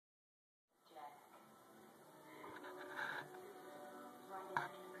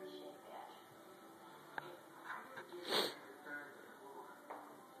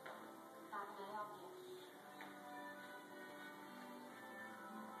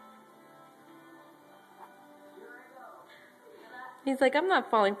He's like, I'm not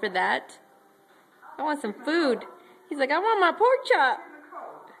falling for that. I want some food. He's like, I want my pork chop.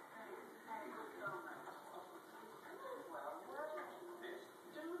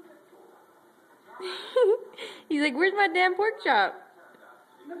 He's like, where's my damn pork chop?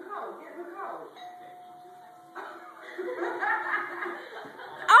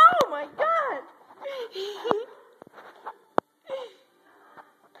 Oh my God!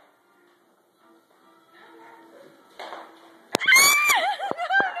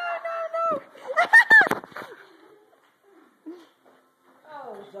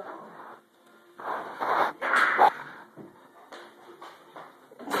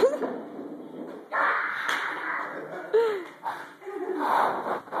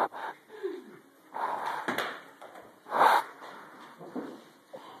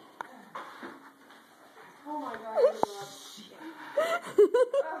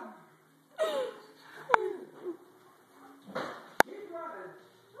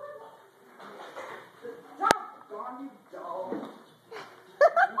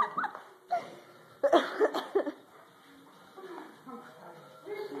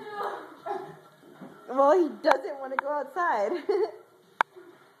 Well, he doesn't want to go outside.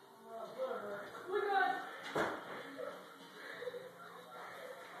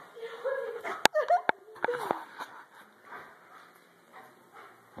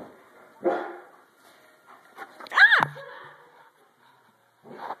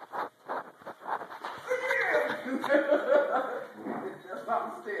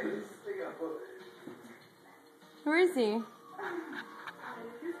 Where is he?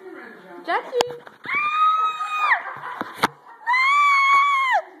 Jackie!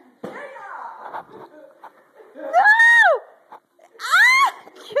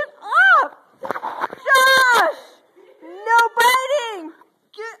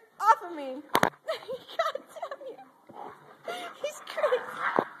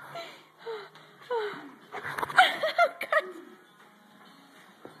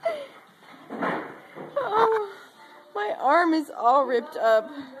 My arm is all ripped up.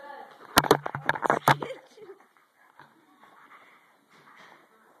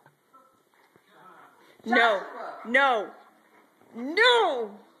 No, no,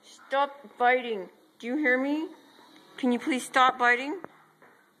 no! Stop biting. Do you hear me? Can you please stop biting?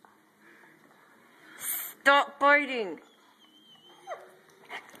 Stop biting.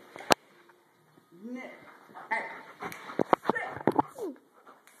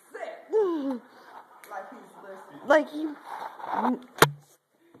 Like you.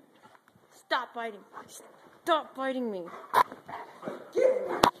 Stop biting. Stop biting me. Get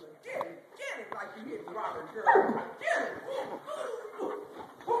it like you hit Robert, girl. Get it.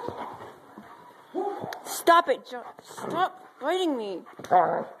 Stop it, John. Stop biting me.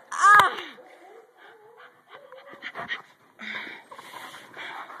 Ah!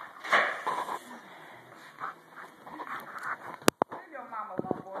 Leave your mama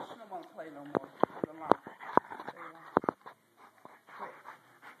alone, boy. She don't want to play no more. Leave her alone.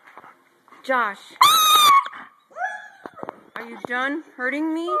 Josh. Are you done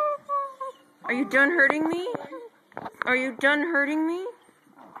hurting me? Are you done hurting me? Are you done hurting me?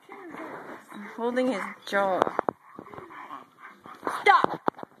 I'm holding his jaw.